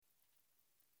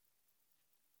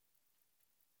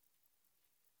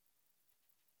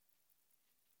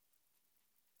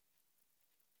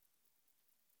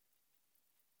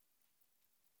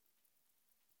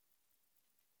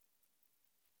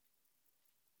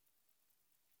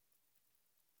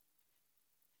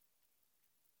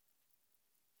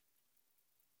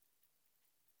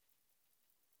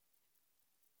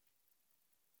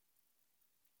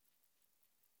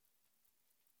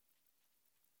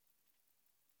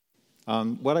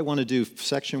What I want to do,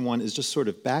 section 1, is just sort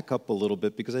of back up a little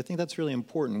bit because I think that's really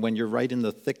important when you're right in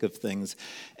the thick of things,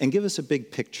 and give us a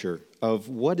big picture of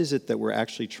what is it that we're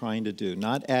actually trying to do,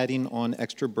 not adding on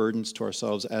extra burdens to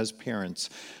ourselves as parents,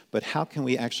 but how can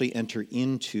we actually enter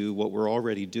into what we're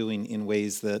already doing in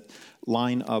ways that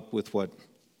line up with what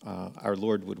our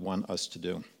Lord would want us to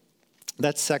do.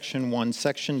 That's section 1.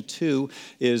 Section 2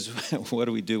 is what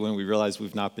do we do when we realize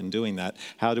we've not been doing that?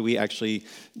 How do we actually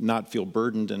not feel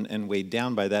burdened and weighed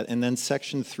down by that? And then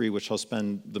section 3, which I'll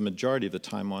spend the majority of the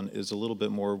time on, is a little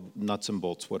bit more nuts and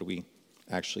bolts.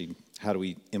 How do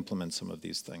we implement some of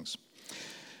these things?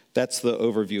 That's the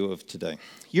overview of today.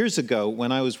 Years ago,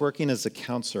 when I was working as a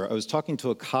counselor, I was talking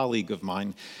to a colleague of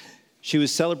mine. She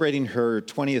was celebrating her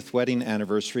 20th wedding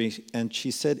anniversary, and she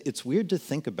said, it's weird to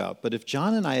think about, but if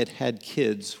John and I had had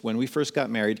kids when we first got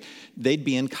married, they'd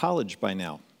be in college by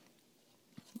now.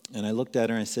 And I looked at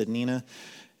her and I said, Nina,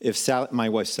 my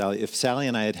wife Sally, if Sally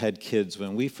and I had had kids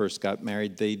when we first got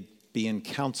married, they'd be in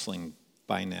counseling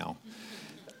by now.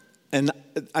 And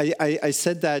I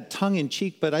said that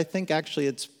tongue-in-cheek, but I think actually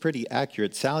it's pretty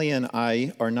accurate. Sally and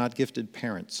I are not gifted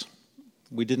parents.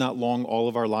 We did not long all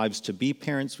of our lives to be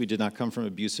parents. We did not come from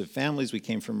abusive families. We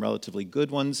came from relatively good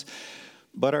ones.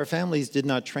 But our families did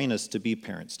not train us to be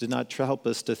parents, did not help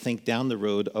us to think down the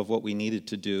road of what we needed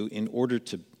to do in order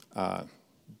to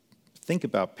think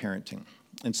about parenting.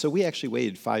 And so we actually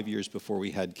waited 5 years before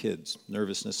we had kids,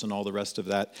 nervousness and all the rest of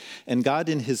that. And God,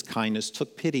 in his kindness,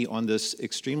 took pity on this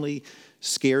extremely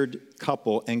scared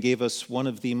couple and gave us one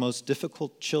of the most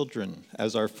difficult children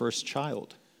as our first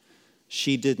child.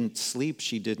 She didn't sleep,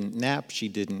 she didn't nap, she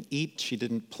didn't eat, she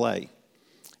didn't play.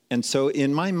 And so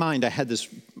in my mind, I had this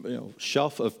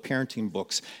shelf of parenting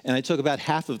books, and I took about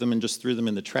half of them and just threw them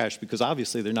in the trash because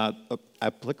obviously they're not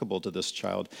applicable to this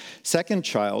child. Second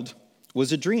child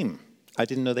was a dream. I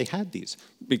didn't know they had these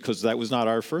because that was not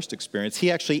our first experience.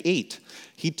 He actually ate.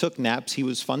 He took naps. He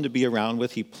was fun to be around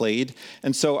with. He played.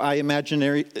 And so I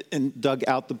dug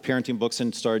out the parenting books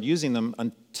and started using them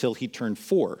until he turned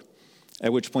 4.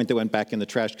 At which point they went back in the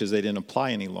trash because they didn't apply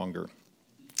any longer.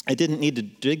 I didn't need to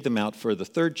dig them out for the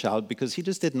third child because he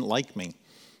just didn't like me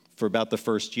for about the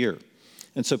first year.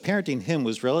 And so parenting him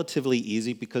was relatively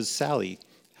easy because Sally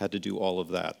had to do all of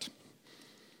that.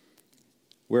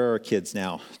 Where are our kids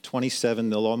now?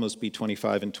 27, they'll almost be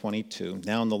 25 and 22,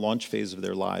 now in the launch phase of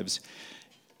their lives.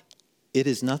 It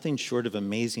is nothing short of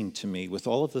amazing to me, with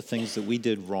all of the things that we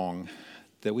did wrong,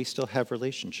 that we still have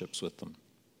relationships with them.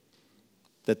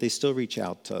 That they still reach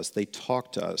out to us, they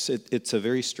talk to us. It's a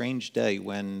very strange day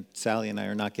when Sally and I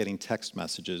are not getting text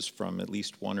messages from at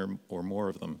least one or more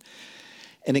of them.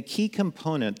 And a key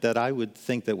component that I would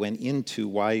think that went into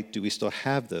why do we still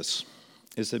have this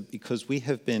is that because we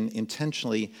have been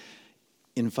intentionally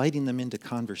inviting them into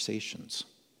conversations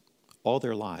all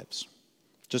their lives,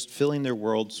 just filling their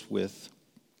worlds with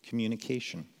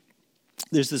communication.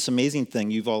 There's this amazing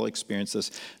thing, you've all experienced this,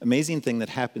 amazing thing that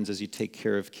happens as you take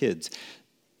care of kids.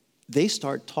 They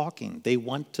start talking. They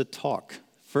want to talk.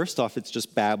 First off, it's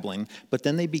just babbling, but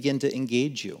then they begin to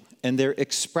engage you. And they're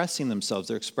expressing themselves.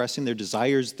 They're expressing their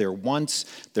desires, their wants,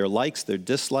 their likes, their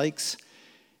dislikes.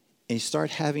 And you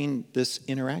start having this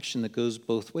interaction that goes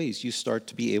both ways. You start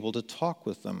to be able to talk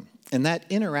with them. And that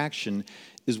interaction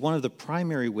is one of the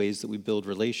primary ways that we build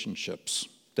relationships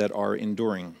that are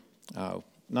enduring,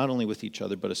 not only with each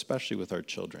other, but especially with our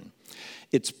children.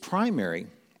 It's primary,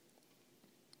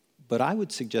 but I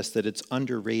would suggest that it's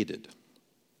underrated.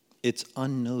 It's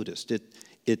unnoticed.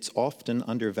 It's often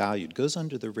undervalued, goes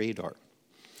under the radar.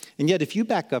 And yet, if you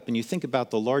back up and you think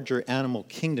about the larger animal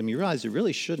kingdom, you realize it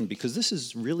really shouldn't, because this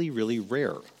is really, really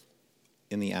rare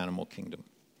in the animal kingdom.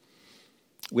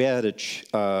 We had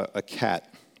a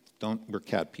cat. We're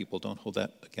cat people. Don't hold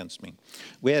that against me.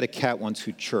 We had a cat once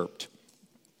who chirped.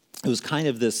 It was kind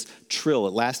of this trill.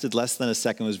 It lasted less than a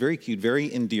second. It was very cute,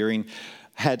 very endearing.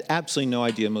 Had absolutely no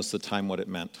idea most of the time what it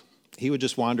meant. He would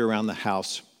just wander around the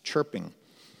house chirping.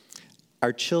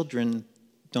 Our children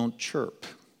don't chirp.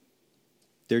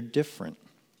 They're different.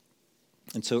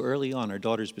 And so early on, our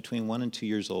daughter's between 1 and 2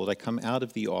 years old. I come out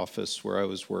of the office where I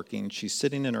was working. She's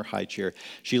sitting in her high chair.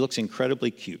 She looks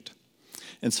incredibly cute.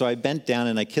 And so I bent down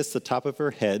and I kissed the top of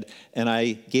her head and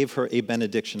I gave her a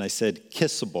benediction. I said,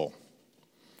 kissable.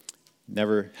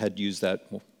 Never had used that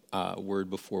word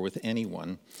before with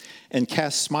anyone. And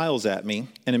Cass smiles at me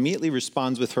and immediately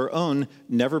responds with her own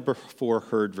never before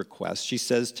heard request. She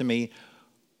says to me,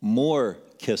 more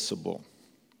kissable.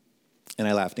 And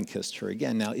I laughed and kissed her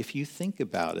again. Now, if you think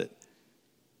about it,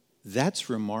 that's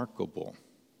remarkable.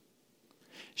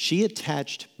 She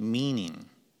attached meaning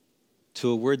to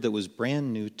a word that was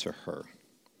brand new to her.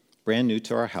 brand new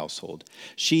to our household.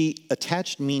 She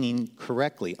attached meaning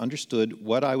correctly, understood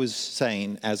what I was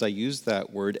saying as I used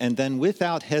that word, and then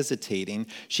without hesitating,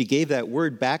 she gave that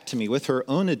word back to me with her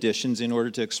own additions in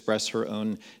order to express her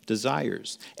own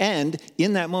desires. And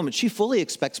in that moment, she fully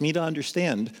expects me to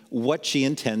understand what she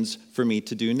intends for me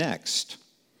to do next.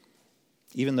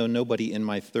 Even though nobody in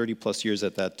my 30-plus years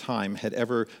at that time had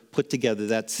ever put together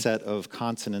that set of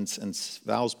consonants and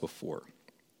vowels before.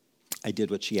 I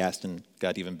did what she asked and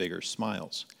got even bigger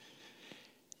smiles.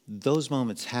 Those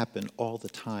moments happen all the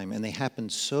time, and they happen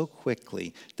so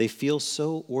quickly. They feel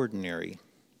so ordinary.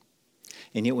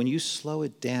 And yet when you slow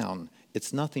it down,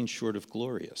 it's nothing short of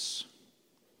glorious.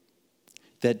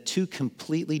 That two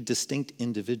completely distinct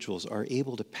individuals are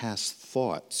able to pass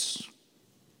thoughts,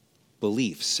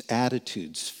 beliefs,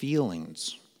 attitudes,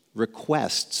 feelings,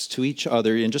 requests to each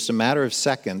other in just a matter of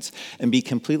seconds and be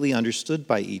completely understood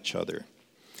by each other.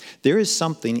 There is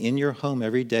something in your home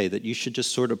every day that you should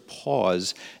just sort of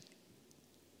pause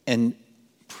and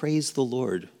praise the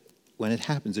Lord when it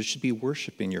happens. There should be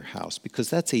worship in your house because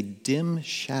that's a dim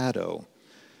shadow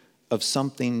of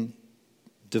something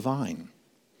divine.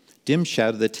 Dim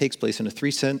shadow that takes place in a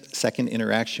 3-second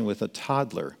interaction with a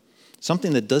toddler,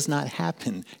 something that does not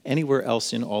happen anywhere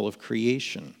else in all of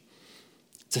creation.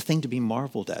 It's a thing to be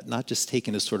marveled at, not just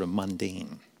taken as sort of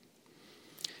mundane.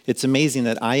 It's amazing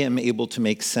that I am able to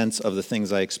make sense of the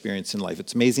things I experience in life.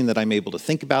 It's amazing that I'm able to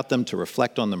think about them, to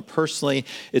reflect on them personally.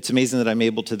 It's amazing that I'm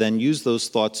able to then use those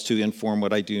thoughts to inform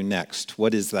what I do next.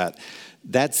 What is that?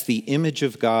 That's the image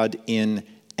of God in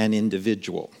an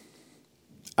individual.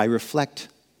 I reflect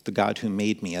the God who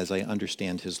made me as I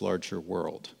understand his larger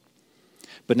world.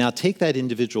 But now take that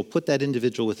individual, put that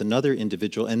individual with another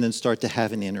individual, and then start to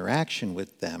have an interaction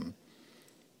with them.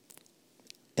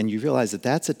 And you realize that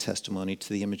that's a testimony to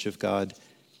the image of God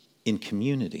in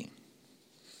community.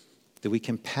 That we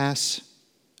can pass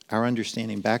our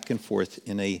understanding back and forth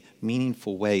in a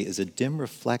meaningful way is a dim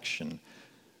reflection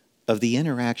of the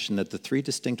interaction that the three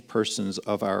distinct persons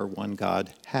of our one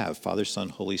God have, Father, Son,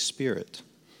 Holy Spirit.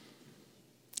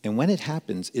 And when it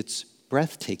happens, it's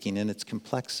breathtaking in its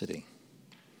complexity.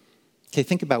 Okay,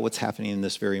 think about what's happening in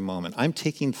this very moment. I'm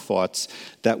taking thoughts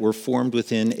that were formed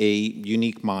within a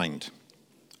unique mind.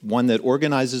 One that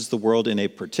organizes the world in a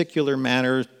particular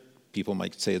manner. People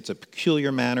might say it's a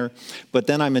peculiar manner. But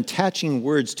then I'm attaching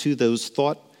words to those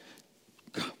thought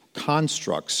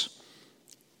constructs.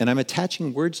 And I'm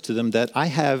attaching words to them that I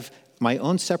have my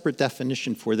own separate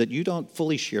definition for that you don't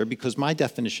fully share because my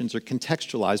definitions are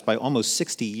contextualized by almost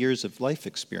 60 years of life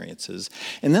experiences.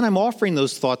 And then I'm offering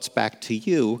those thoughts back to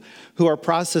you who are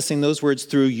processing those words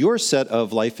through your set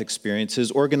of life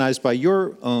experiences organized by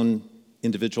your own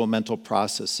individual mental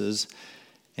processes,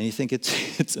 and you think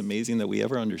it's amazing that we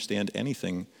ever understand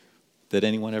anything that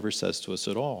anyone ever says to us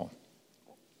at all.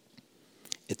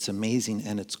 It's amazing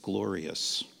and it's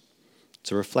glorious.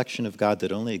 It's a reflection of God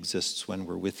that only exists when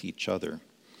we're with each other.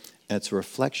 And it's a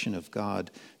reflection of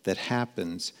God that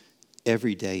happens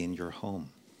every day in your home.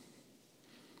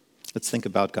 Let's think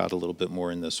about God a little bit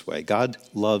more in this way. God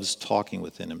loves talking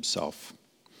within himself.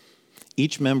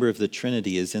 Each member of the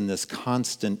Trinity is in this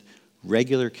constant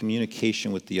regular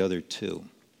communication with the other two.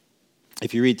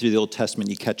 If you read through the Old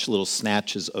Testament, you catch little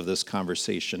snatches of this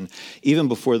conversation, even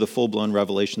before the full-blown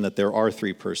revelation that there are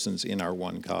three persons in our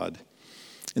one God.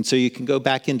 And so you can go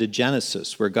back into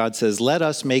Genesis, where God says, let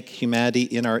us make humanity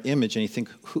in our image. And you think,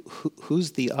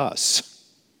 who's the us?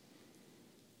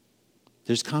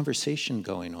 There's conversation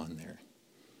going on there.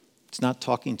 It's not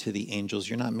talking to the angels.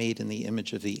 You're not made in the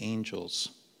image of the angels.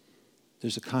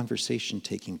 There's a conversation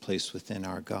taking place within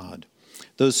our God.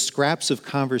 Those scraps of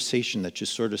conversation that you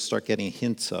sort of start getting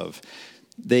hints of,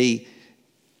 they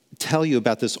tell you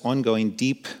about this ongoing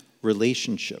deep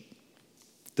relationship,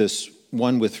 this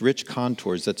one with rich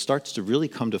contours that starts to really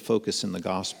come to focus in the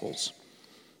Gospels.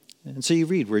 And so you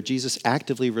read where Jesus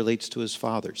actively relates to his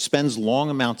Father, spends long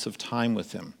amounts of time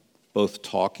with him, both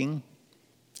talking,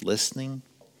 listening.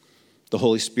 The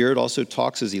Holy Spirit also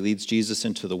talks as he leads Jesus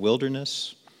into the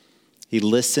wilderness. He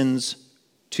listens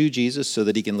to Jesus so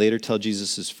that he can later tell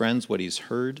Jesus' friends what he's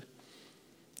heard.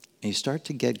 And you start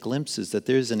to get glimpses that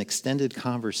there's an extended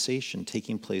conversation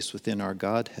taking place within our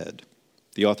Godhead.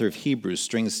 The author of Hebrews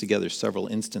strings together several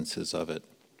instances of it.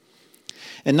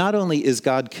 And not only is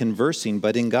God conversing,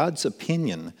 but in God's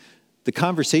opinion, the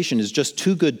conversation is just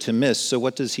too good to miss. So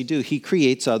what does he do? He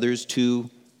creates others to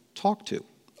talk to,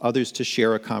 others to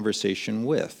share a conversation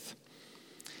with.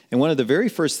 And one of the very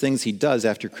first things he does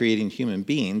after creating human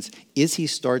beings is he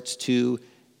starts to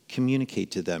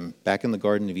communicate to them back in the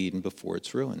Garden of Eden before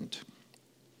it's ruined.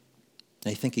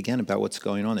 I think again about what's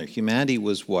going on there. Humanity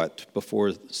was what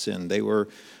before sin? They were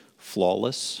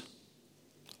flawless,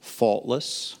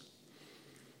 faultless,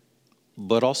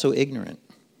 but also ignorant.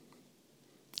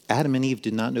 Adam and Eve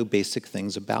did not know basic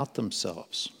things about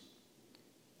themselves.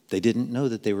 They didn't know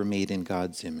that they were made in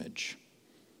God's image.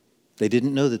 They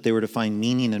didn't know that they were to find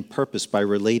meaning and purpose by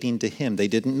relating to Him. They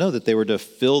didn't know that they were to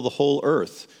fill the whole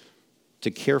earth,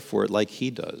 to care for it like He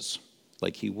does,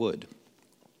 like He would.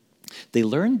 They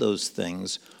learned those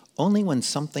things only when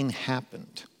something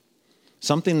happened.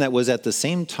 Something that was at the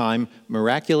same time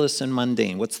miraculous and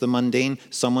mundane. What's the mundane?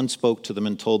 Someone spoke to them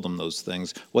and told them those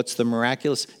things. What's the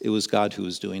miraculous? It was God who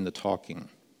was doing the talking.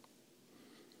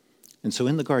 And so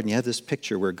in the garden, you have this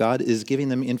picture where God is giving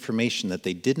them information that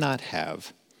they did not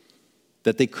have,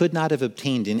 that they could not have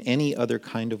obtained in any other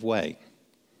kind of way.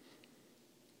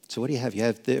 So what do you have? You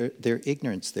have their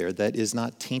ignorance there that is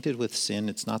not tainted with sin.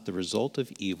 It's not the result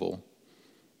of evil.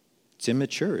 It's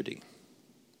immaturity.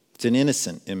 It's an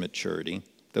innocent immaturity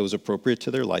that was appropriate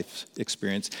to their life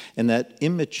experience. And that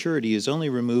immaturity is only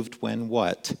removed when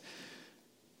what?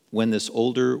 When this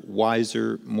older,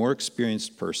 wiser, more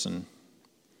experienced person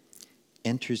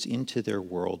enters into their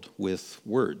world with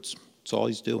words. That's all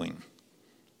he's doing.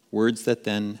 Words that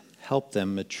then help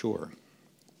them mature.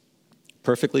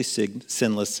 Perfectly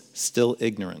sinless, still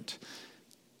ignorant.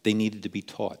 They needed to be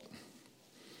taught.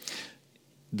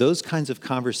 Those kinds of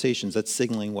conversations, that's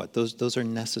signaling what? Those are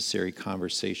necessary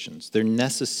conversations. They're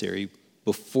necessary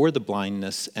before the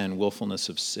blindness and willfulness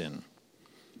of sin.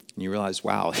 And you realize,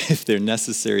 wow, if they're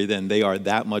necessary, then they are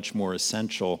that much more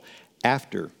essential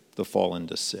after the fall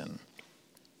into sin.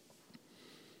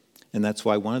 And that's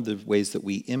why one of the ways that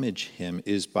we image Him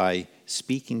is by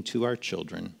speaking to our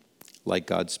children like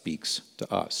God speaks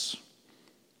to us.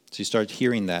 So you start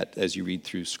hearing that as you read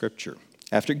through Scripture.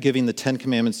 After giving the 10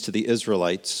 Commandments to the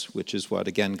Israelites, which is what,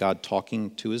 again, God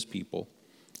talking to His people,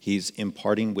 He's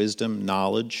imparting wisdom,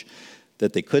 knowledge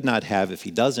that they could not have if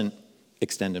He doesn't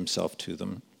extend Himself to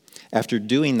them. After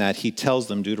doing that, He tells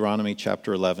them, Deuteronomy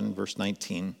chapter 11, verse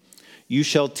 19, you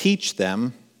shall teach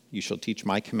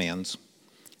my commands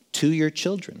to your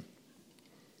children,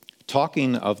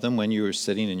 talking of them when you are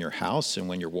sitting in your house and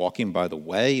when you're walking by the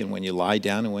way and when you lie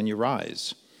down and when you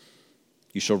rise.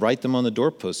 You shall write them on the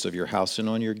doorposts of your house and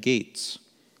on your gates,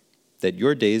 that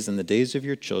your days and the days of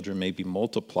your children may be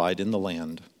multiplied in the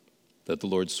land that the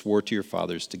Lord swore to your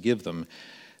fathers to give them,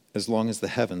 as long as the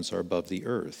heavens are above the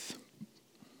earth.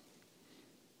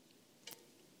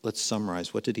 Let's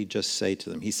summarize. What did He just say to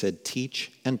them? He said,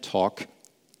 teach and talk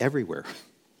everywhere.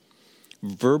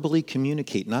 Verbally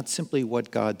communicate, not simply what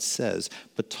God says,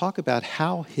 but talk about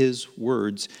how His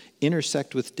words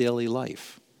intersect with daily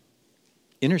life.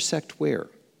 Intersect where?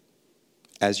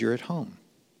 As you're at home,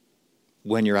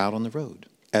 when you're out on the road,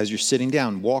 as you're sitting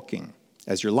down, walking,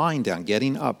 as you're lying down,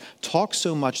 getting up. Talk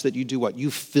so much that you do what?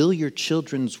 You fill your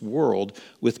children's world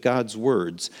with God's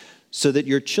words so that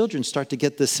your children start to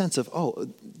get this sense of, oh,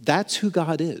 that's who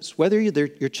God is. Whether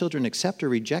your children accept or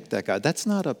reject that God, that's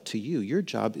not up to you. Your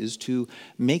job is to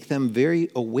make them very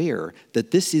aware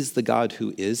that this is the God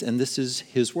who is, and this is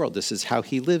His world. This is how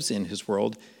He lives in His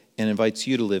world and invites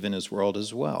you to live in His world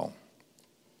as well.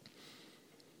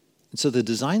 And so the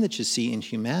design that you see in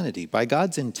humanity, by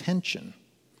God's intention,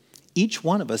 each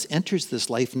one of us enters this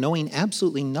life knowing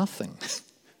absolutely nothing.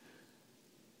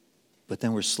 But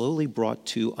then we're slowly brought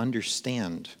to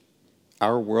understand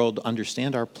our world,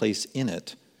 understand our place in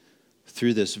it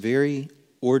through this very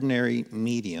ordinary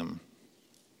medium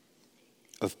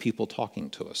of people talking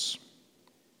to us.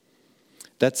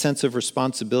 That sense of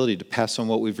responsibility to pass on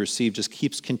what we've received just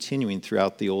keeps continuing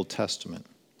throughout the Old Testament.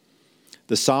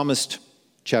 The psalmist,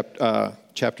 chapter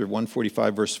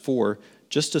 145, verse 4,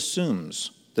 just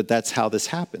assumes that that's how this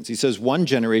happens. He says, one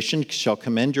generation shall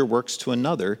commend your works to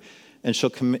another and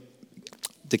shall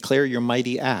declare your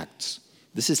mighty acts.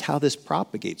 This is how this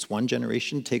propagates. One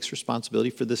generation takes responsibility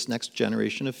for this next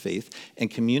generation of faith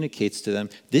and communicates to them,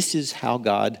 this is how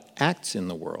God acts in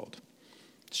the world.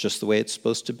 It's just the way it's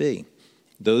supposed to be.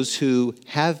 Those who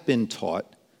have been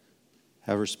taught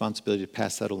have a responsibility to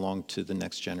pass that along to the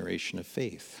next generation of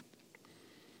faith.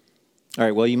 All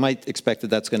right, well, you might expect that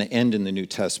that's going to end in the New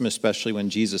Testament, especially when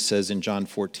Jesus says in John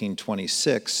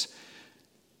 14:26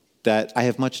 that I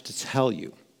have much to tell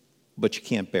you, but you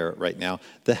can't bear it right now.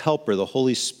 The Helper, the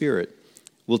Holy Spirit,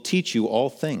 will teach you all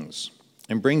things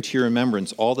and bring to your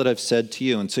remembrance all that I've said to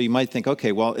you. And so you might think,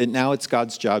 okay, well, now it's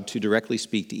God's job to directly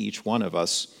speak to each one of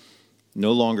us,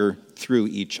 no longer through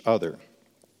each other.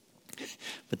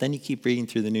 But then you keep reading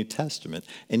through the New Testament,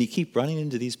 and you keep running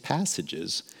into these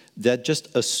passages that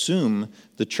just assume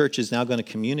the church is now going to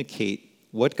communicate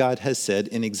what God has said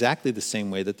in exactly the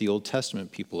same way that the Old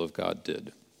Testament people of God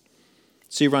did.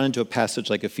 So you run into a passage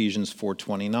like Ephesians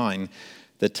 4:29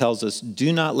 that tells us,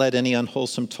 "Do not let any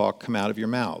unwholesome talk come out of your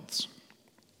mouths,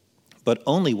 but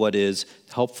only what is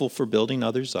helpful for building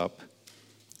others up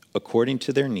according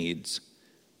to their needs,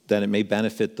 that it may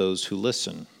benefit those who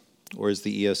listen." Or as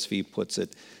the ESV puts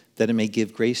it, that it may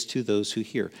give grace to those who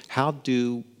hear. How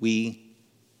do we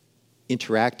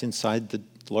interact inside the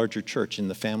larger church, in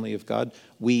the family of God?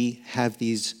 We have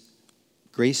these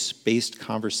grace-based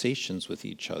conversations with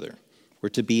each other. We're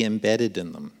to be embedded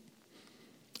in them.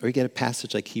 Or you get a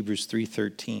passage like Hebrews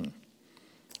 3:13.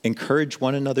 "Encourage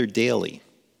one another daily,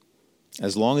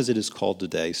 as long as it is called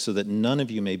today, so that none of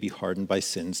you may be hardened by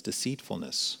sin's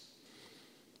deceitfulness."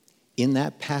 In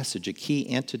that passage, a key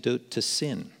antidote to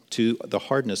sin, to the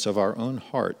hardness of our own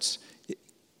hearts,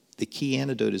 the key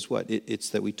antidote is what? It's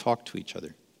that we talk to each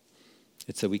other.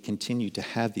 It's that we continue to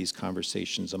have these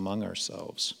conversations among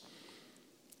ourselves.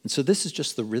 And so this is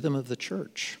just the rhythm of the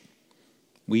church.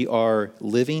 We are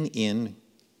living in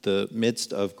the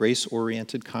midst of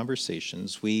grace-oriented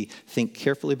conversations. We think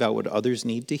carefully about what others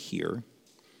need to hear,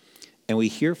 and we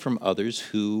hear from others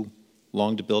who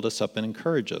long to build us up and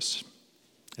encourage us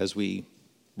as we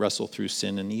wrestle through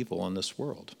sin and evil in this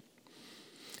world.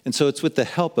 And so it's with the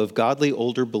help of godly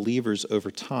older believers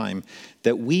over time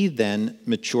that we then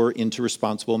mature into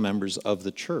responsible members of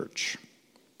the church,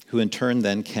 who in turn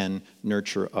then can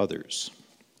nurture others.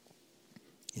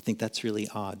 You think that's really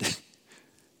odd?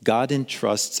 God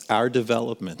entrusts our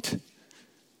development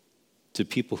to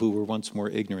people who were once more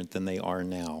ignorant than they are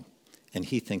now, and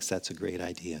he thinks that's a great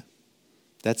idea.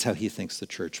 That's how he thinks the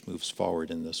church moves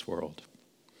forward in this world.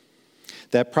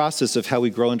 That process of how we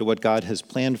grow into what God has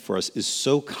planned for us is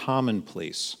so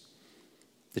commonplace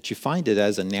that you find it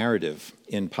as a narrative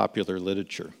in popular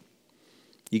literature.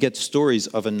 You get stories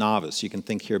of a novice. You can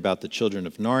think here about the children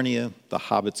of Narnia, the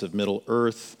hobbits of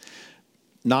Middle-earth,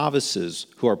 novices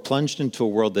who are plunged into a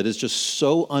world that is just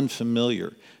so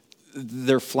unfamiliar.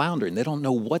 They're floundering. They don't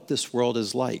know what this world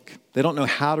is like. They don't know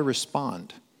how to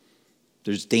respond.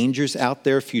 There's dangers out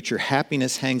there. Future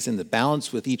happiness hangs in the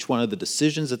balance with each one of the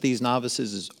decisions that these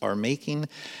novices are making.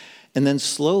 And then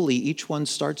slowly, each one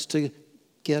starts to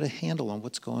get a handle on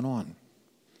what's going on.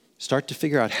 Start to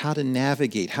figure out how to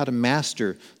navigate, how to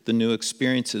master the new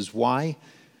experiences. Why?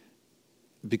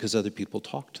 Because other people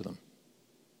talk to them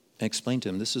and explain to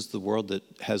them, this is the world that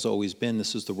has always been.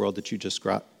 This is the world that you just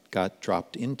got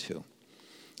dropped into.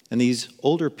 And these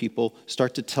older people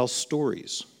start to tell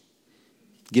stories,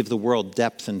 give the world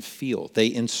depth and feel.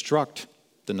 They instruct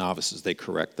the novices. They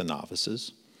correct the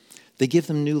novices. They give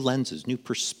them new lenses, new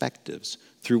perspectives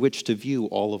through which to view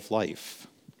all of life.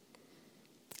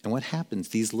 And what happens?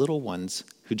 These little ones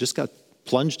who just got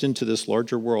plunged into this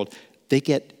larger world, they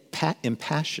get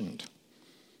impassioned.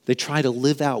 They try to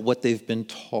live out what they've been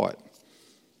taught.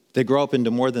 They grow up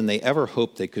into more than they ever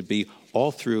hoped they could be,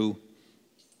 all through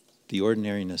the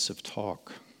ordinariness of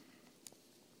talk.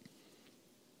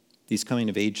 These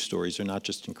coming-of-age stories are not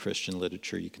just in Christian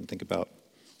literature. You can think about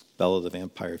Bella the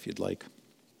Vampire if you'd like,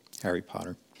 Harry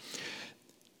Potter.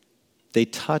 They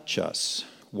touch us.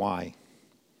 Why?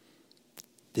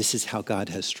 This is how God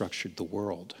has structured the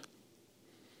world.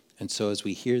 And so as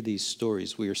we hear these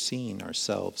stories, we are seeing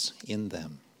ourselves in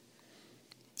them.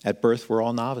 At birth, we're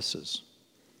all novices.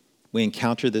 We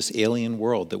encounter this alien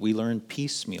world that we learn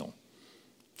piecemeal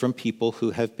from people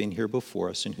who have been here before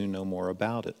us and who know more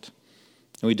about it.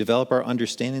 And we develop our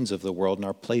understandings of the world and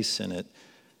our place in it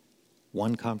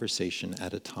one conversation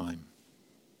at a time.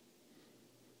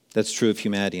 That's true of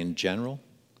humanity in general.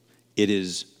 It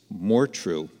is more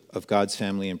true of God's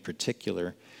family in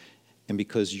particular. And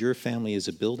because your family is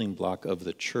a building block of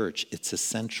the church, it's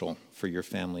essential for your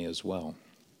family as well.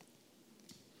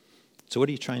 So what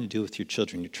are you trying to do with your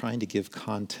children? You're trying to give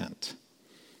content.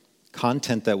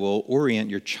 Content that will orient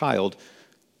your child,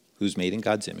 who's made in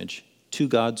God's image, to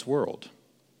God's world.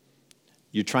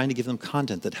 You're trying to give them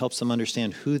content that helps them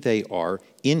understand who they are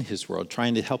in his world,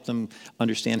 trying to help them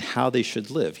understand how they should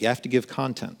live. You have to give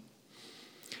content.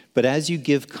 But as you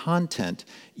give content,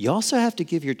 you also have to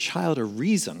give your child a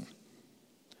reason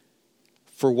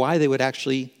for why they would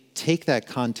actually take that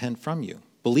content from you,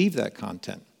 believe that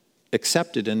content,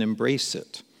 accept it and embrace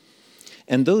it.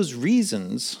 And those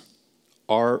reasons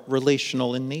are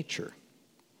relational in nature.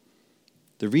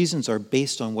 The reasons are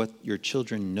based on what your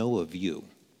children know of you.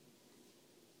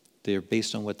 They are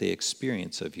based on what they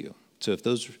experience of you. So if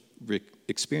those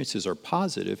experiences are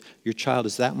positive, your child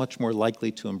is that much more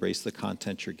likely to embrace the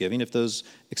content you're giving. If those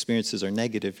experiences are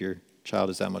negative, your child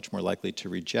is that much more likely to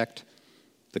reject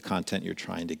the content you're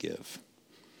trying to give.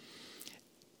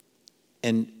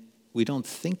 And we don't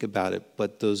think about it,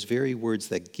 but those very words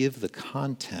that give the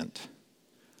content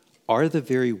are the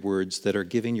very words that are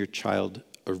giving your child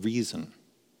a reason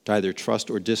to either trust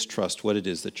or distrust what it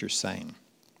is that you're saying.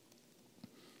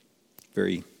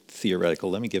 Very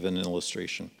theoretical. Let me give an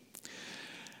illustration.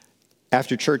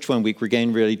 After church one week, we're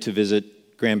getting ready to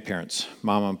visit grandparents,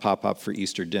 Mama and Pop for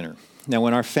Easter dinner. Now,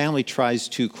 when our family tries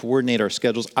to coordinate our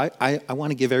schedules, I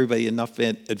want to give everybody enough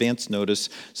advance notice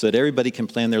so that everybody can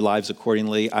plan their lives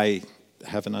accordingly. I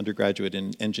have an undergraduate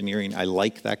in engineering. I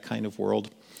like that kind of world.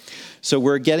 So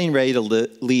we're getting ready to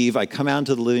leave. I come out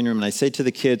into the living room and I say to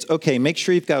the kids, okay, make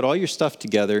sure you've got all your stuff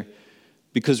together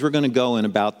because we're going to go in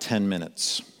about 10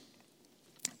 minutes.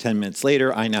 10 minutes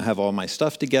later, I now have all my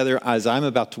stuff together. As I'm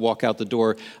about to walk out the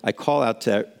door, I call out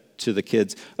to the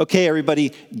kids, okay,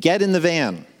 everybody, get in the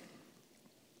van.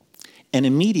 And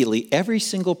immediately, every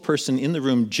single person in the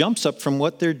room jumps up from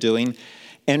what they're doing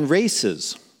and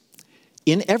races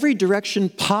in every direction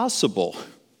possible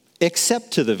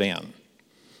except to the van.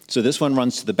 So this one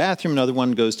runs to the bathroom, another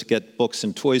one goes to get books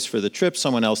and toys for the trip,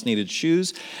 someone else needed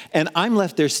shoes, and I'm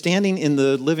left there standing in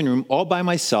the living room all by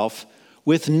myself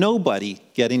with nobody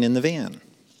getting in the van.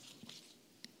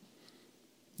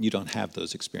 You don't have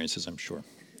those experiences, I'm sure.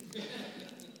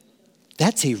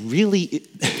 That's a really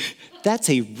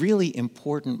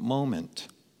important moment.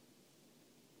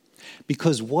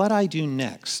 Because what I do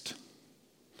next,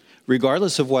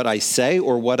 regardless of what I say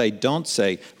or what I don't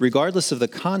say, regardless of the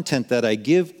content that I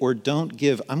give or don't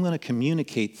give, I'm going to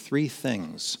communicate three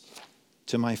things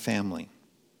to my family.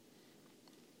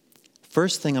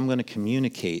 First thing I'm going to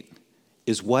communicate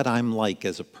is what I'm like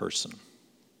as a person.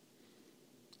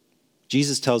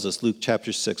 Jesus tells us, Luke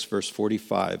chapter 6, verse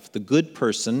 45, the good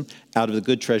person out of the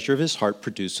good treasure of his heart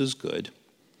produces good,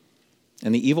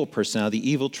 and the evil person out of the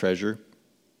evil treasure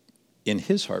in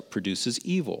his heart produces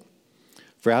evil.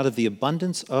 For out of the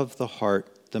abundance of the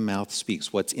heart, the mouth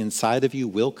speaks. What's inside of you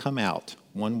will come out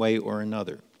one way or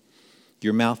another.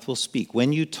 Your mouth will speak.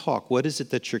 When you talk, what is it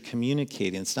that you're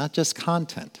communicating? It's not just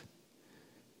content.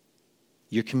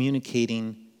 You're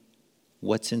communicating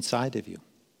what's inside of you,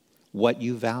 what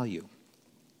you value.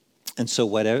 And so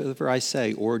whatever I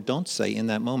say or don't say in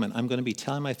that moment, I'm going to be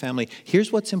telling my family,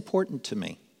 here's what's important to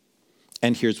me,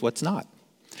 and here's what's not.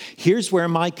 Here's where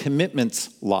my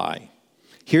commitments lie.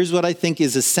 Here's what I think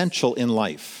is essential in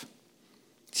life.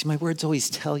 See, my words always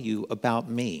tell you about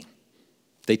me.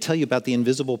 They tell you about the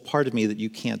invisible part of me that you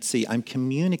can't see. I'm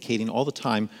communicating all the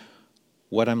time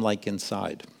what I'm like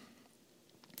inside.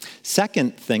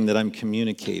 Second thing that I'm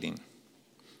communicating,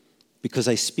 because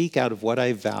I speak out of what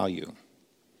I value,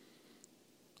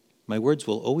 my words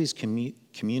will always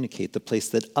communicate the place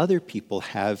that other people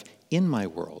have in my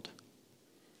world.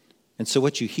 And so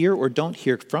what you hear or don't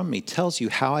hear from me tells you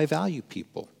how I value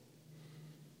people.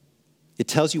 It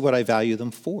tells you what I value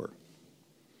them for.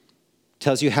 It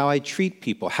tells you how I treat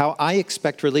people, how I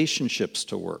expect relationships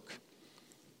to work.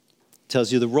 It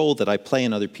tells you the role that I play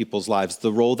in other people's lives,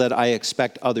 the role that I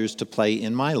expect others to play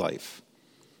in my life.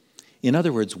 In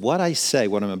other words, what I say,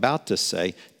 what I'm about to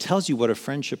say, tells you what a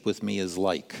friendship with me is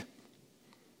like.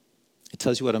 It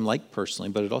tells you what I'm like personally,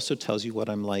 but it also tells you what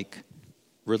I'm like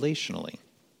relationally.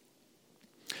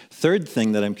 Third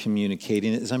thing that I'm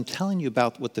communicating is I'm telling you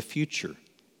about what the future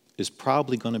is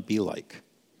probably going to be like.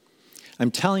 I'm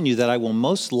telling you that I will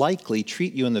most likely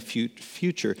treat you in the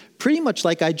future pretty much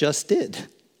like I just did.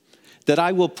 That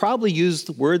I will probably use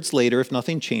the words later, if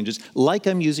nothing changes, like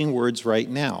I'm using words right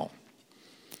now.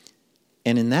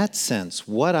 And in that sense,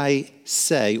 what I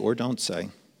say or don't say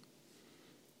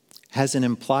has an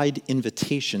implied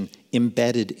invitation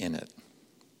embedded in it.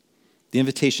 The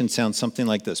invitation sounds something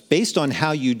like this. Based on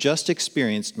how you just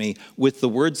experienced me with the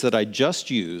words that I just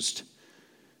used,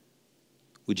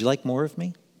 would you like more of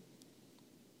me?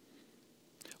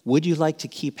 Would you like to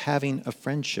keep having a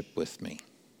friendship with me?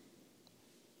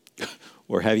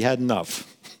 Or have you had enough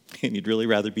and you'd really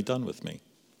rather be done with me?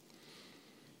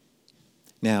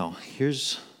 Now,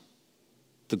 here's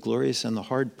the glorious and the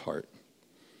hard part.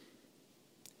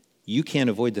 You can't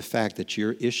avoid the fact that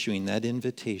you're issuing that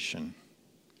invitation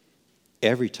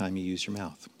every time you use your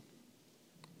mouth.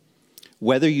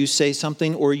 Whether you say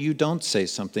something or you don't say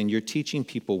something, you're teaching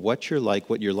people what you're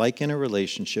like in a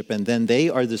relationship, and then they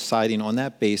are deciding on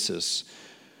that basis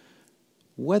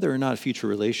whether or not a future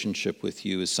relationship with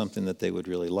you is something that they would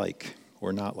really like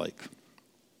or not like.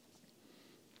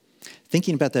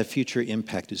 Thinking about that future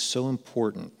impact is so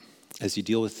important as you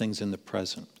deal with things in the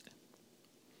present.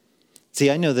 See,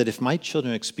 I know that if my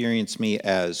children experience me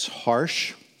as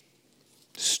harsh,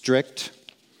 strict,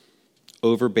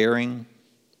 overbearing,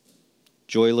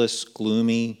 joyless,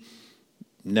 gloomy,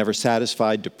 never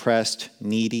satisfied, depressed,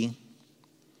 needy.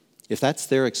 If that's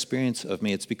their experience of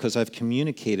me, it's because I've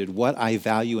communicated what I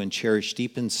value and cherish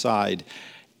deep inside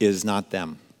is not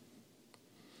them.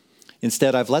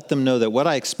 Instead, I've let them know that what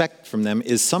I expect from them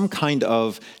is some kind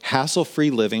of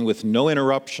hassle-free living with no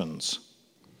interruptions,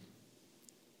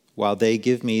 while they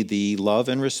give me the love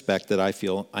and respect that I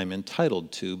feel I'm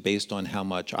entitled to based on how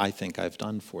much I think I've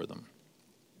done for them.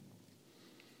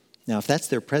 Now, if that's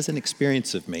their present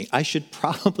experience of me, I should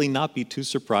probably not be too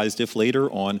surprised if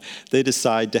later on they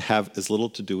decide to have as little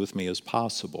to do with me as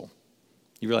possible.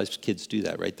 You realize kids do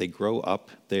that, right? They grow up.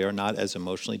 They are not as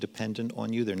emotionally dependent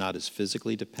on you. They're not as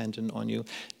physically dependent on you.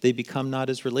 They become not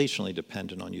as relationally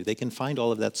dependent on you. They can find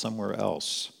all of that somewhere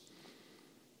else.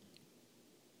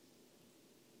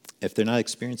 If they're not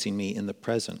experiencing me in the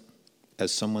present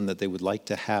as someone that they would like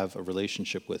to have a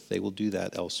relationship with, they will do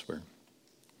that elsewhere.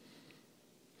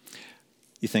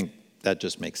 You think that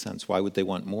just makes sense. Why would they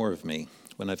want more of me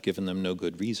when I've given them no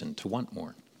good reason to want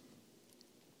more?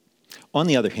 On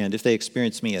the other hand, if they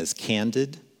experience me as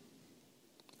candid,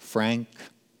 frank,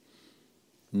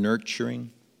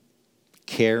 nurturing,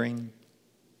 caring,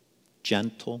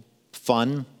 gentle,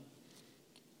 fun,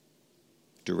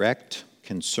 direct,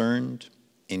 concerned,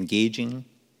 engaging,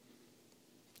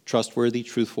 trustworthy,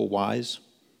 truthful, wise,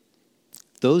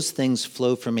 those things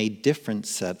flow from a different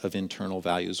set of internal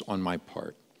values on my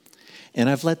part. And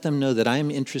I've let them know that I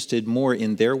am interested more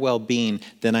in their well-being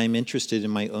than I'm interested in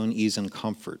my own ease and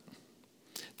comfort.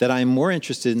 That I'm more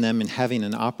interested in them in having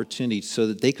an opportunity so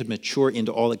that they could mature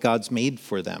into all that God's made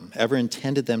for them, ever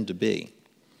intended them to be.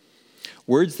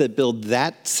 Words that build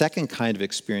that second kind of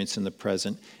experience in the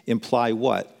present imply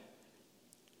what?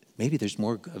 Maybe there's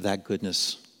more of that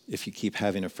goodness if you keep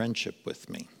having a friendship with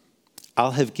me.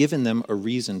 I'll have given them a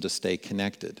reason to stay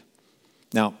connected.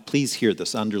 Now, please hear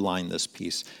this, underline this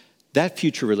piece. That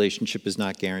future relationship is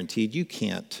not guaranteed. You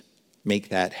can't make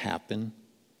that happen.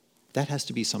 That has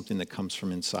to be something that comes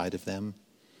from inside of them.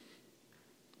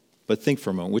 But think for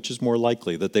a moment, which is more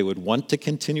likely, that they would want to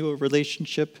continue a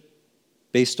relationship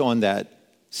based on that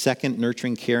second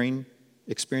nurturing, caring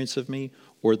experience of me,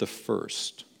 or the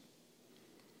first?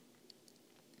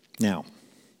 Now,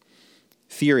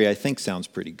 theory, I think, sounds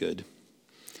pretty good.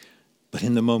 But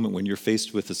in the moment when you're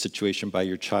faced with a situation by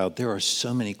your child, there are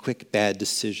so many quick, bad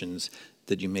decisions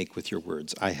that you make with your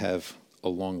words. I have a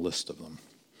long list of them.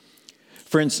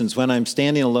 For instance, when I'm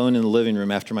standing alone in the living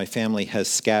room after my family has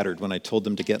scattered, when I told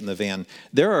them to get in the van,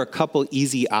 there are a couple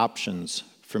easy options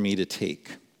for me to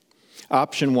take.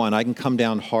 Option one, I can come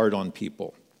down hard on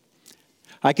people.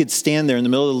 I could stand there in the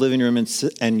middle of the living room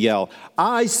and yell,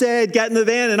 "I said get in the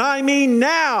van, and I mean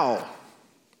now!"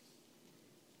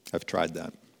 I've tried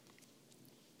that.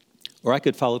 Or I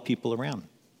could follow people around,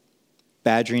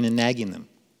 badgering and nagging them.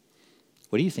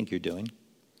 What do you think you're doing?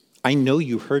 I know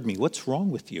you heard me. What's wrong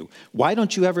with you? Why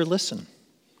don't you ever listen?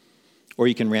 Or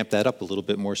you can ramp that up a little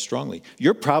bit more strongly.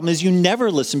 Your problem is you never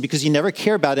listen because you never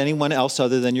care about anyone else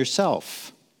other than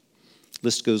yourself.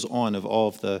 List goes on of all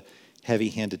of the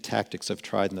heavy-handed tactics I've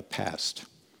tried in the past.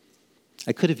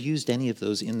 I could have used any of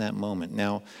those in that moment.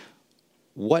 Now,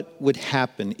 what would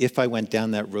happen if I went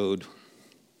down that road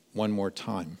one more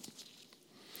time?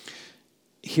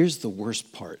 Here's the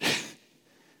worst part.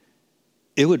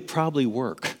 It would probably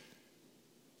work.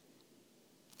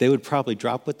 They would probably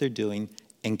drop what they're doing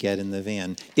and get in the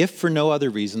van, if for no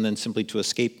other reason than simply to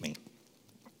escape me.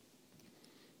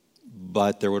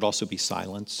 But there would also be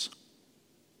silence,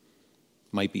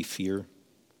 might be fear.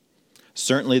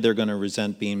 Certainly they're going to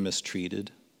resent being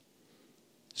mistreated.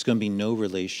 There's going to be no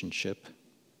relationship.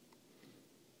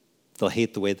 They'll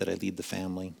hate the way that I lead the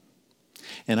family.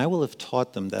 And I will have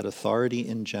taught them that authority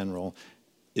in general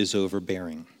is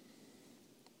overbearing.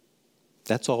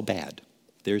 That's all bad.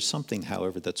 There's something,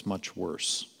 however, that's much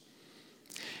worse.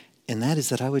 And that is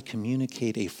that I would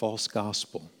communicate a false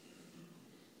gospel.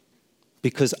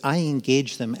 Because I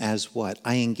engage them as what?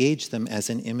 I engage them as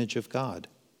an image of God,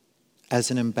 as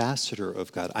an ambassador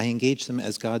of God. I engage them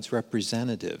as God's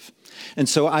representative. And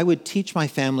so I would teach my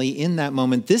family in that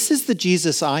moment, this is the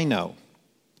Jesus I know.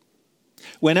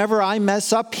 Whenever I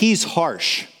mess up, he's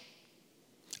harsh,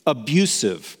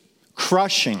 abusive,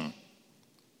 crushing.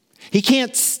 He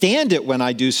can't stand it when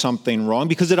I do something wrong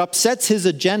because it upsets his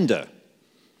agenda.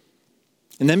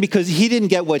 And then because he didn't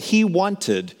get what he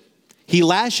wanted, he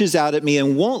lashes out at me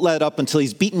and won't let up until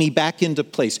he's beaten me back into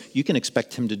place. You can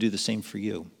expect him to do the same for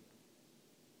you.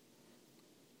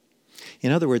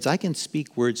 In other words, I can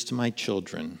speak words to my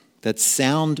children that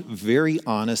sound very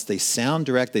honest, they sound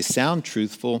direct, they sound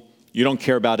truthful. You don't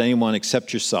care about anyone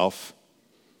except yourself.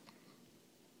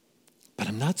 but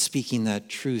I'm not speaking that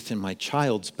truth in my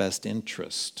child's best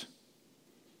interest.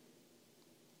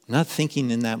 I'm not thinking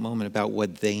in that moment about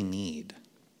what they need.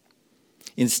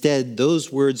 Instead,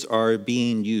 those words are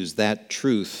being used, that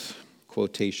truth,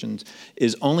 quotations,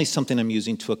 is only something I'm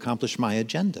using to accomplish my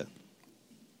agenda.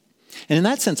 And in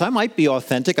that sense, I might be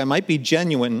authentic, I might be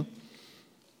genuine,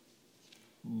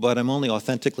 but I'm only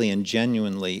authentically and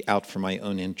genuinely out for my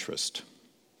own interest,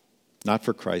 not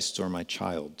for Christ's or my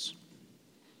child's.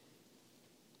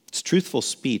 It's truthful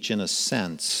speech in a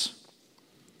sense,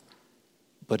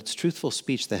 but it's truthful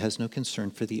speech that has no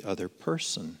concern for the other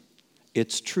person.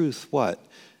 It's truth, what?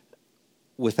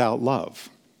 Without love.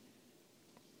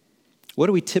 What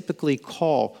do we typically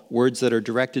call words that are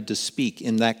directed to speak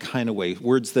in that kind of way?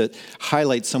 Words that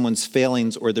highlight someone's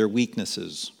failings or their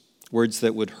weaknesses. Words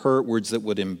that would hurt, words that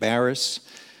would embarrass.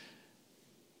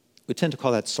 We tend to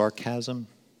call that sarcasm,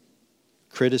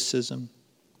 criticism.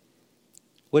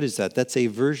 What is that? That's a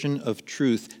version of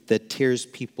truth that tears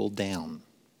people down.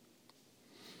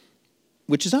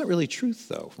 Which is not really truth,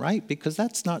 though, right? Because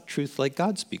that's not truth like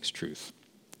God speaks truth.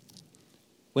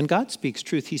 When God speaks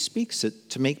truth, he speaks it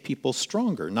to make people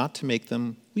stronger, not to make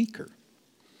them weaker.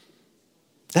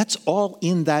 That's all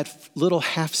in that little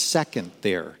half second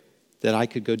there that I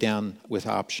could go down with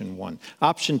option one.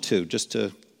 Option two, just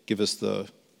to give us the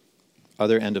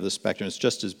other end of the spectrum, it's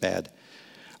just as bad.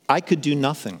 I could do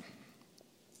nothing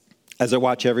as I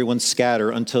watch everyone scatter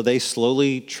until they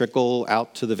slowly trickle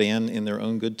out to the van in their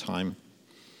own good time.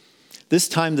 This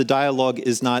time the dialogue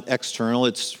is not external,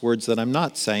 it's words that I'm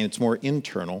not saying, it's more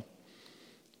internal,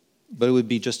 but it would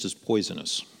be just as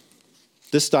poisonous.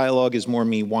 This dialogue is more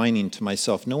me whining to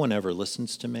myself, no one ever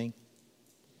listens to me.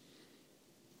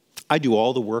 I do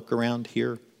all the work around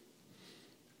here.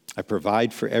 I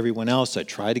provide for everyone else, I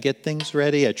try to get things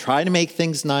ready, I try to make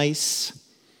things nice,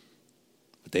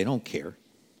 but they don't care.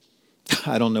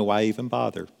 I don't know why I even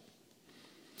bother.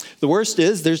 The worst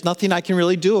is there's nothing I can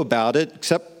really do about it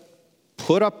except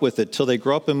put up with it till they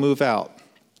grow up and move out.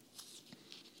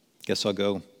 Guess I'll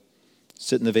go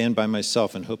sit in the van by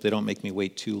myself and hope they don't make me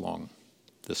wait too long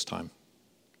this time.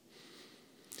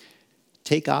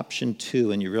 Take option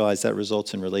two and you realize that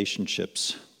results in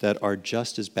relationships that are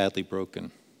just as badly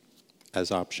broken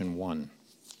as option one,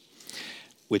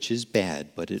 which is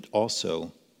bad, but it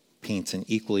also paints an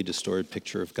equally distorted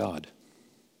picture of God.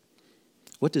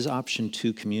 What does option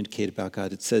two communicate about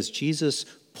God? It says Jesus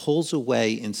pulls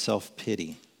away in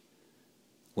self-pity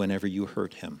whenever you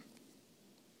hurt him.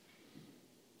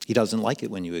 He doesn't like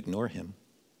it when you ignore him,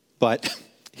 but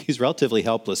he's relatively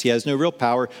helpless. He has no real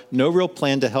power, no real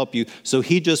plan to help you, so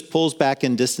he just pulls back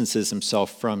and distances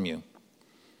himself from you.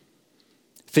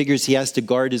 Figures he has to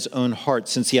guard his own heart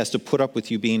since he has to put up with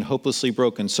you being hopelessly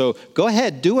broken. So go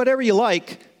ahead, do whatever you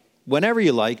like, whenever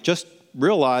you like, just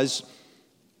realize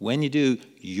when you do,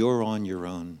 you're on your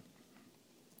own.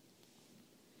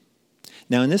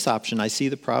 Now, in this option, I see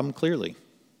the problem clearly,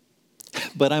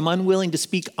 but I'm unwilling to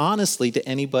speak honestly to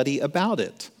anybody about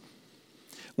it.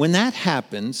 When that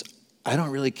happens, I don't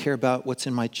really care about what's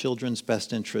in my children's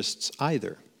best interests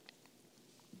either.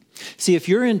 See, if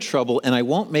you're in trouble and I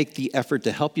won't make the effort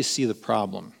to help you see the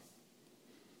problem,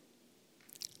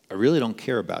 I really don't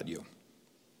care about you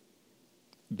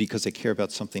because I care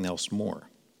about something else more.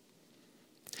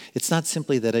 It's not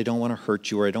simply that I don't want to hurt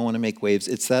you or I don't want to make waves.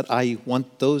 It's that I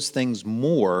want those things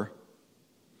more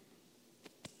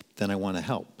than I want to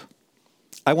help.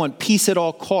 I want peace at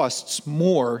all costs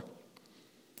more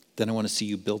than I want to see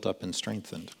you built up and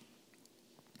strengthened.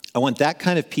 I want that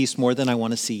kind of peace more than I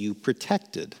want to see you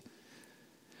protected.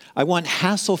 I want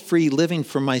hassle-free living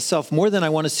for myself more than I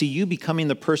want to see you becoming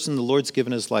the person the Lord's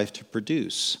given his life to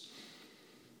produce.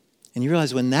 And you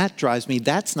realize when that drives me,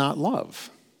 that's not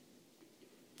love.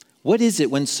 What is it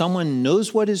when someone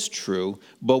knows what is true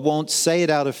but won't say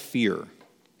it out of fear?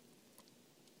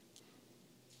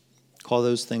 Call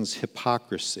those things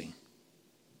hypocrisy,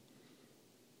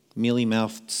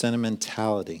 mealy-mouthed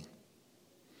sentimentality.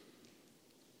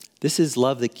 This is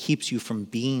love that keeps you from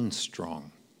being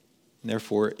strong.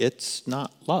 Therefore, it's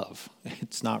not love.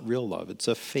 It's not real love. It's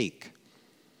a fake.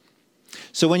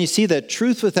 So when you see that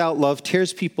truth without love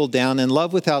tears people down and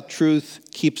love without truth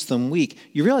keeps them weak,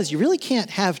 you realize you really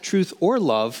can't have truth or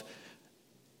love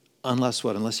unless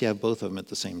what? Unless you have both of them at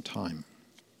the same time.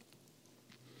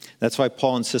 That's why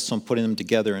Paul insists on putting them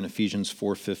together in Ephesians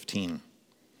 4:15.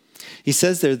 He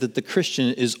says there that the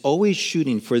Christian is always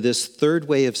shooting for this third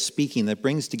way of speaking that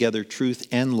brings together truth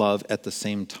and love at the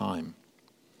same time.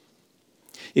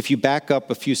 If you back up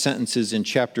a few sentences in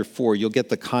chapter 4, you'll get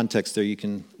the context there. You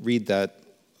can read that,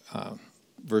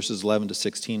 verses 11 to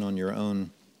 16 on your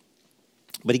own.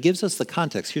 But he gives us the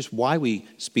context. Here's why we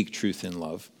speak truth in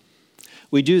love.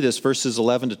 We do this, verses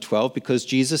 11 to 12, because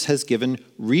Jesus has given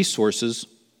resources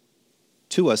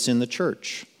to us in the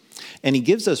church. And he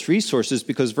gives us resources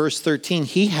because, verse 13,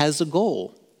 he has a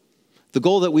goal. The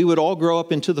goal that we would all grow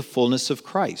up into the fullness of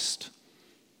Christ.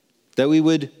 That we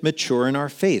would mature in our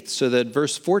faith. So that,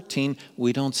 verse 14,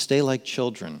 we don't stay like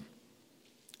children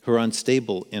who are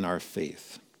unstable in our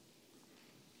faith.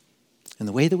 And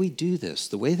the way that we do this,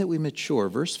 the way that we mature,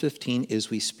 verse 15, is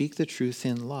we speak the truth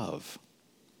in love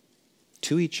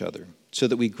to each other, so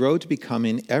that we grow to become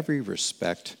in every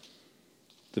respect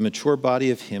the mature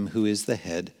body of him who is the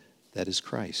head, that is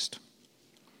Christ.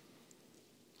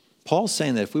 Paul's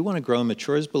saying that if we want to grow and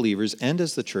mature as believers and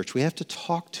as the church, we have to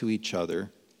talk to each other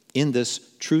in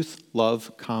this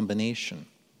truth-love combination.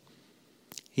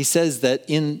 He says that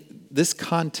in this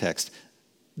context,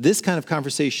 this kind of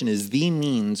conversation is the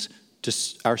means to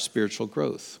our spiritual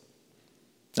growth.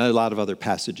 Now, there are a lot of other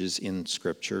passages in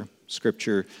Scripture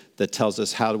that tells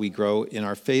us how do we grow in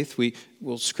our faith.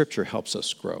 Scripture helps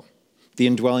us grow. The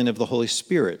indwelling of the Holy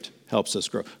Spirit helps us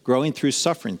grow. Growing through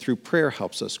suffering, through prayer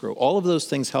helps us grow. All of those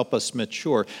things help us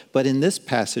mature. But in this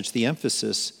passage, the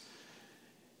emphasis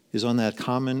is on that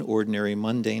common, ordinary,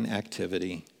 mundane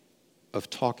activity of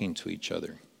talking to each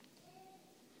other.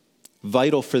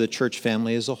 Vital for the church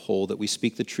family as a whole that we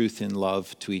speak the truth in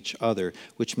love to each other,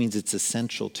 which means it's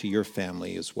essential to your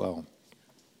family as well.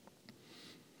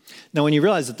 Now, when you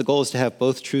realize that the goal is to have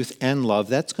both truth and love,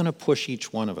 that's going to push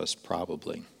each one of us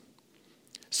probably.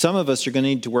 Some of us are going to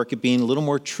need to work at being a little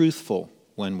more truthful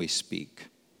when we speak.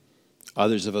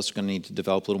 Others of us are going to need to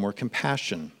develop a little more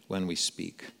compassion when we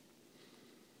speak.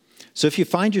 So if you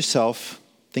find yourself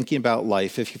thinking about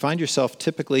life, if you find yourself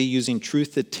typically using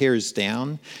truth that tears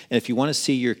down, and if you want to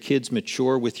see your kids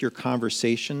mature with your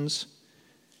conversations,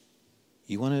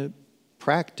 you want to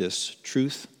practice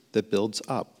truth that builds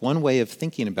up. One way of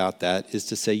thinking about that is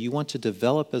to say you want to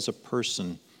develop as a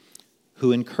person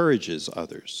who encourages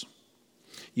others.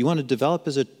 You want to develop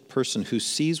as a person who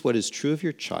sees what is true of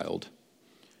your child,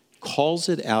 calls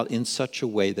it out in such a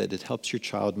way that it helps your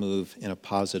child move in a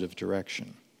positive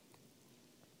direction.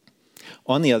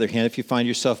 On the other hand, if you find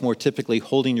yourself more typically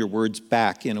holding your words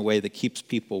back in a way that keeps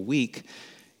people weak,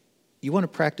 you want to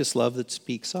practice love that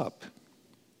speaks up.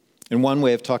 And one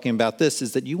way of talking about this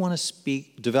is that you want to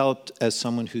develop as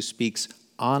someone who speaks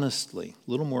honestly,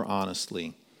 a little more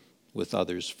honestly with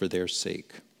others for their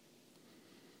sake.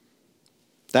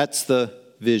 That's the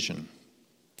vision,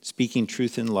 speaking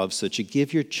truth in love so that you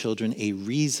give your children a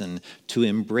reason to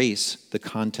embrace the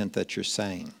content that you're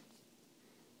saying.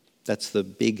 That's the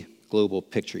big global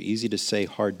picture, easy to say,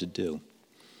 hard to do.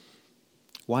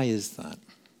 Why is that?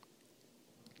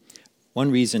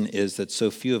 One reason is that so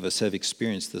few of us have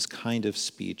experienced this kind of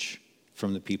speech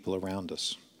from the people around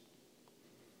us.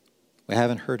 We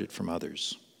haven't heard it from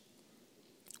others.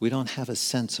 We don't have a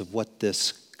sense of what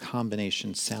this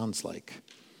combination sounds like.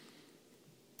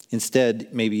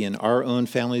 Instead, maybe in our own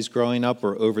families growing up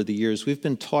or over the years, we've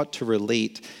been taught to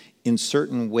relate in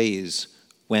certain ways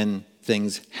when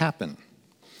things happen.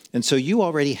 And so you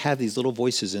already have these little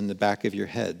voices in the back of your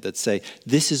head that say,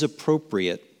 this is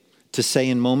appropriate to say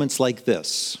in moments like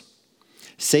this.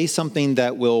 Say something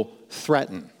that will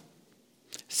threaten.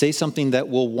 Say something that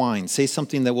will whine. Say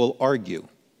something that will argue,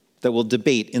 that will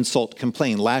debate, insult,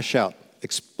 complain, lash out,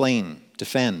 explain,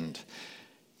 defend.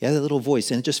 Yeah, that little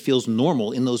voice, and it just feels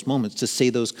normal in those moments to say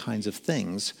those kinds of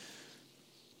things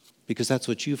because that's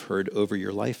what you've heard over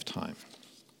your lifetime.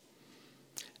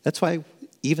 That's why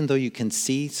even though you can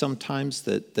see sometimes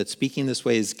that speaking this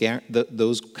way is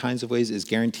those kinds of ways is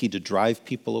guaranteed to drive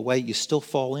people away, you still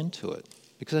fall into it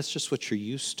because that's just what you're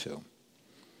used to.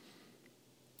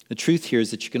 The truth here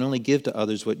is that you can only give to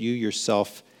others what you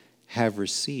yourself have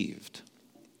received.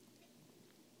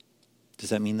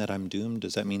 Does that mean that I'm doomed?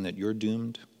 Does that mean that you're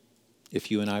doomed? If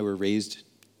you and I were raised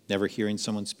never hearing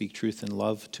someone speak truth in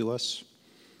love to us?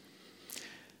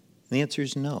 And the answer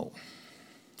is no.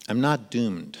 I'm not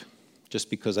doomed just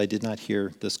because I did not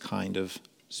hear this kind of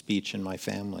speech in my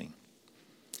family.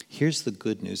 Here's the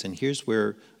good news, and here's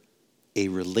where a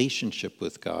relationship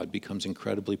with God becomes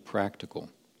incredibly practical.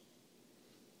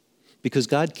 Because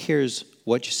God cares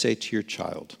what you say to your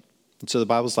child. And so the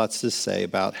Bible's lots to say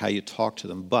about how you talk to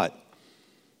them, but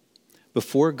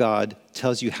before God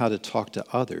tells you how to talk to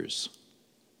others,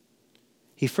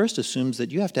 he first assumes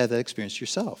that you have to have that experience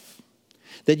yourself.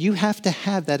 That you have to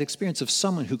have that experience of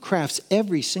someone who crafts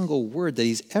every single word that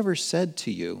he's ever said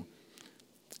to you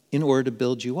in order to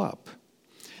build you up.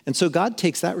 And so God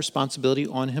takes that responsibility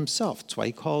on himself. That's why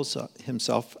he calls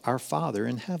himself our Father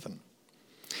in heaven.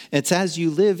 It's as you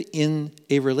live in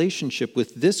a relationship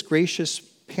with this gracious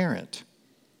parent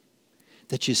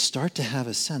that you start to have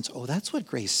a sense, oh, that's what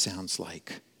grace sounds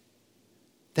like.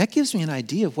 That gives me an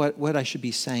idea of what I should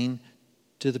be saying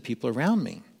to the people around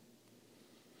me.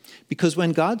 Because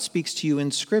when God speaks to you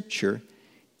in Scripture,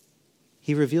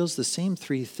 he reveals the same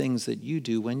three things that you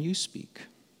do when you speak.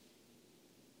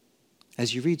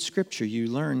 As you read Scripture, you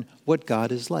learn what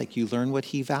God is like. You learn what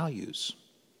he values.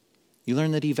 You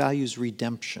learn that he values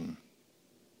redemption,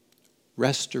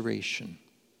 restoration,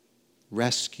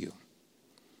 rescue.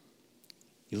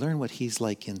 You learn what he's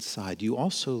like inside. You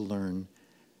also learn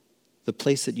the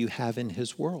place that you have in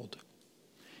his world.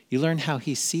 You learn how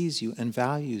he sees you and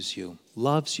values you,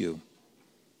 loves you,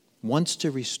 wants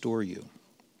to restore you.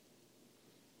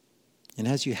 And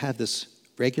as you have this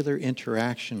regular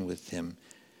interaction with him,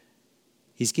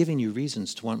 he's giving you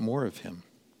reasons to want more of him.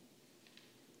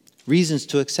 Reasons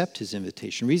to accept his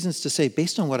invitation. Reasons to say,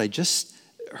 based on what I just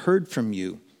heard from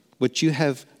you, what you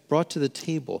have brought to the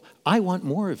table, I want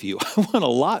more of you. I want a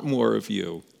lot more of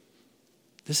you.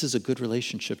 This is a good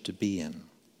relationship to be in.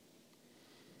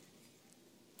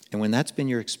 And when that's been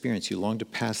your experience, you long to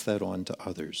pass that on to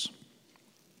others.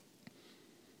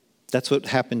 That's what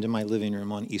happened in my living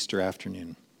room on Easter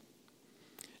afternoon.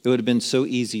 It would have been so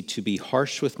easy to be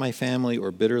harsh with my family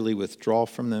or bitterly withdraw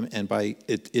from them, and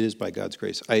it is by God's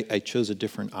grace. I chose a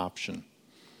different option.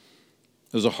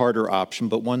 It was a harder option,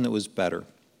 but one that was better.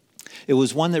 It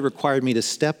was one that required me to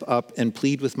step up and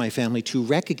plead with my family to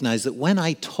recognize that when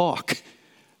I talk,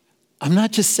 I'm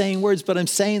not just saying words, but I'm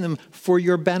saying them for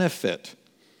your benefit.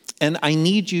 And I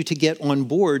need you to get on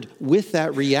board with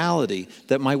that reality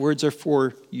that my words are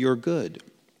for your good.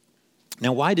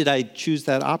 Now, why did I choose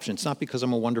that option? It's not because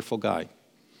I'm a wonderful guy.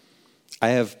 I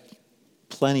have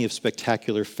plenty of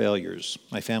spectacular failures.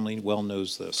 My family well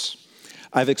knows this.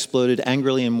 I've exploded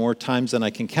angrily in more times than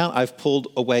I can count. I've pulled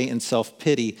away in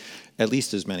self-pity at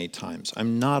least as many times.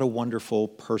 I'm not a wonderful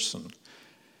person,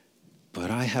 but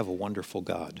I have a wonderful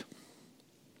God.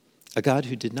 A God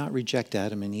who did not reject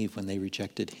Adam and Eve when they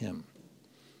rejected him.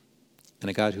 And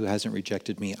a God who hasn't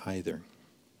rejected me either.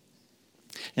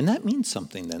 And that means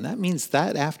something then. That means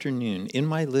that afternoon in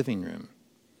my living room,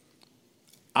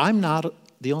 I'm not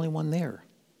the only one there.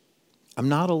 I'm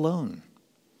not alone.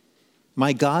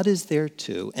 My God is there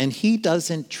too, and he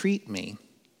doesn't treat me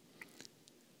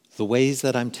the ways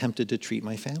that I'm tempted to treat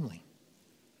my family.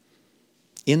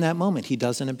 In that moment, he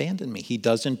doesn't abandon me. He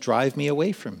doesn't drive me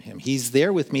away from him. He's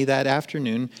there with me that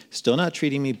afternoon, still not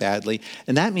treating me badly.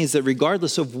 And that means that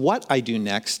regardless of what I do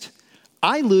next,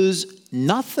 I lose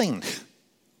nothing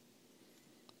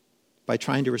by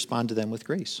trying to respond to them with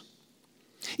grace.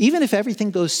 Even if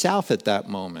everything goes south at that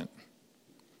moment,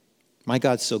 my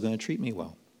God's still going to treat me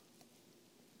well.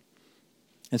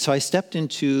 And so I stepped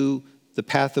into the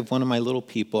path of one of my little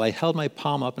people. I held my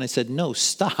palm up and I said, no,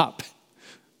 stop.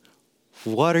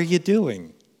 What are you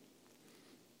doing?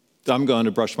 I'm going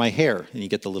to brush my hair. And you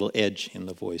get the little edge in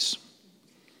the voice.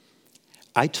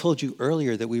 I told you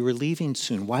earlier that we were leaving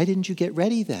soon. Why didn't you get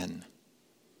ready then?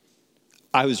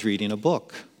 I was reading a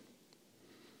book.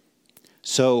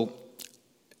 So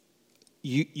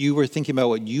you were thinking about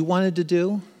what you wanted to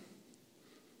do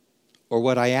or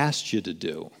what I asked you to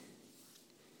do?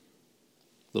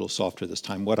 A little softer this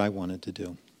time, what I wanted to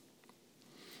do.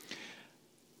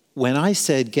 When I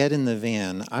said get in the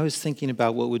van, I was thinking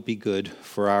about what would be good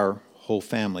for our whole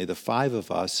family, the 5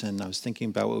 of us, and I was thinking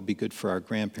about what would be good for our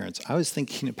grandparents. I was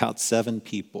thinking about 7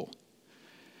 people.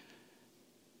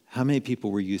 How many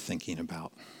people were you thinking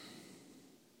about?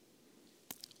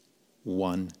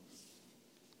 1.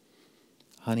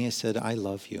 Honey, I said, I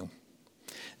love you.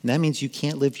 And that means you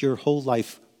can't live your whole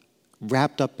life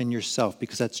wrapped up in yourself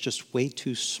because that's just way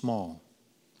too small.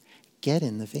 Get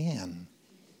in the van.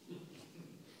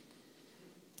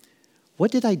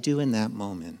 What did I do in that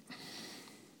moment?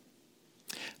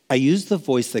 I used the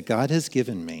voice that God has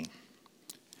given me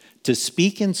to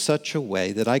speak in such a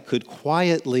way that I could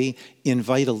quietly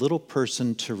invite a little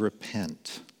person to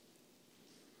repent,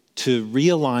 to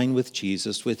realign with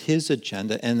Jesus, with his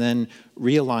agenda, and then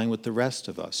realign with the rest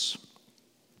of us.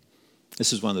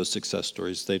 This is one of those success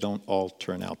stories. They don't all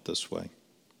turn out this way.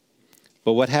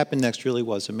 But what happened next really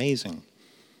was amazing.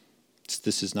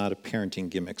 This is not a parenting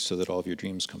gimmick so that all of your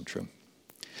dreams come true.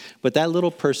 But that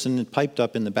little person piped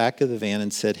up in the back of the van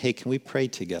and said, hey, can we pray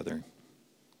together?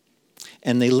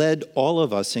 And they led all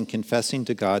of us in confessing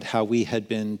to God how we had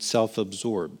been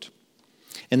self-absorbed.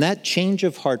 And that change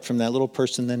of heart from that little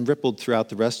person then rippled throughout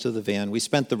the rest of the van. We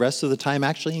spent the rest of the time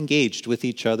actually engaged with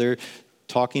each other,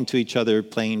 talking to each other,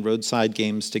 playing roadside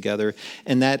games together.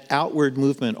 And that outward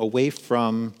movement away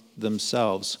from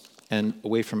themselves and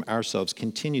away from ourselves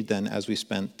continued then as we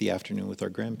spent the afternoon with our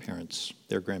grandparents,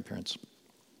 their grandparents.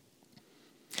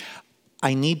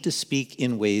 I need to speak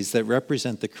in ways that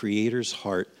represent the Creator's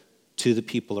heart to the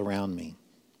people around me.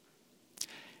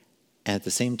 And at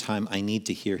the same time, I need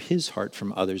to hear his heart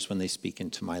from others when they speak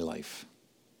into my life.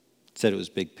 I said it was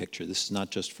big picture. This is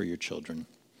not just for your children.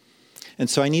 And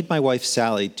so I need my wife,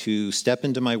 Sally, to step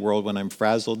into my world when I'm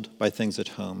frazzled by things at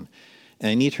home. And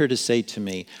I need her to say to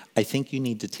me, I think you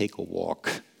need to take a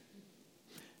walk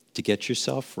to get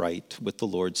yourself right with the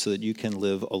Lord so that you can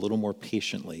live a little more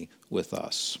patiently with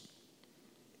us.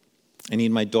 I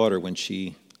need my daughter when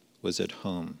she was at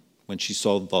home, when she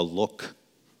saw the look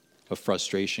of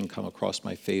frustration come across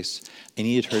my face. I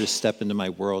needed her to step into my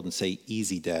world and say,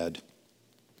 easy, Dad.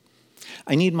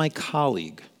 I need my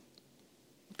colleague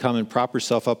come and prop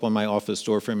herself up on my office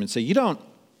door frame and say, you don't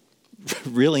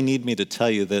really need me to tell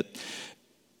you that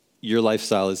your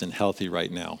lifestyle isn't healthy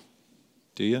right now,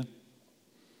 do you?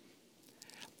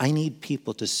 I need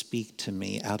people to speak to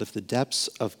me out of the depths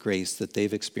of grace that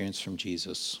they've experienced from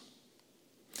Jesus.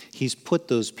 He's put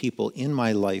those people in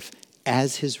my life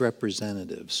as his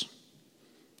representatives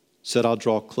so that I'll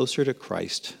draw closer to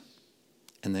Christ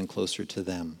and then closer to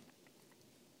them.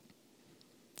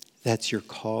 That's your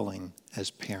calling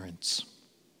as parents.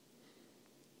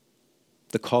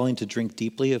 The calling to drink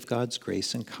deeply of God's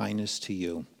grace and kindness to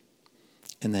you,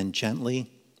 and then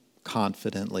gently,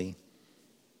 confidently,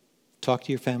 talk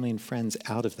to your family and friends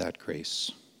out of that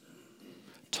grace.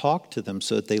 Talk to them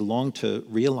so that they long to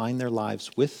realign their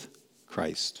lives with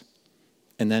Christ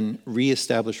and then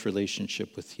reestablish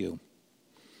relationship with you.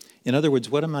 In other words,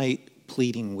 what am I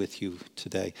pleading with you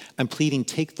today? I'm pleading,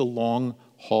 take the long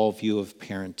haul view of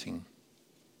parenting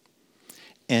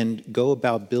and go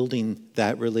about building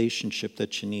that relationship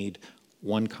that you need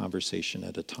one conversation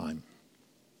at a time.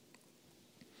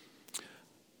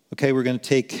 Okay, we're going to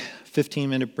take a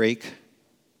 15-minute break.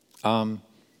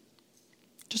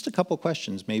 Just a couple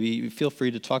questions. Maybe feel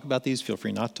free to talk about these. Feel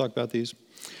free not to talk about these.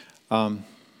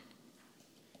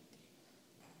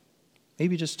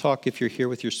 Maybe just talk if you're here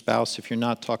with your spouse. If you're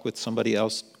not, talk with somebody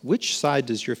else. Which side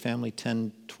does your family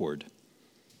tend toward?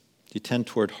 Do you tend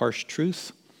toward harsh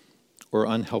truth or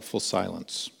unhelpful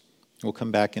silence? We'll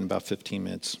come back in about 15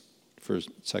 minutes for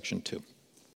section 2.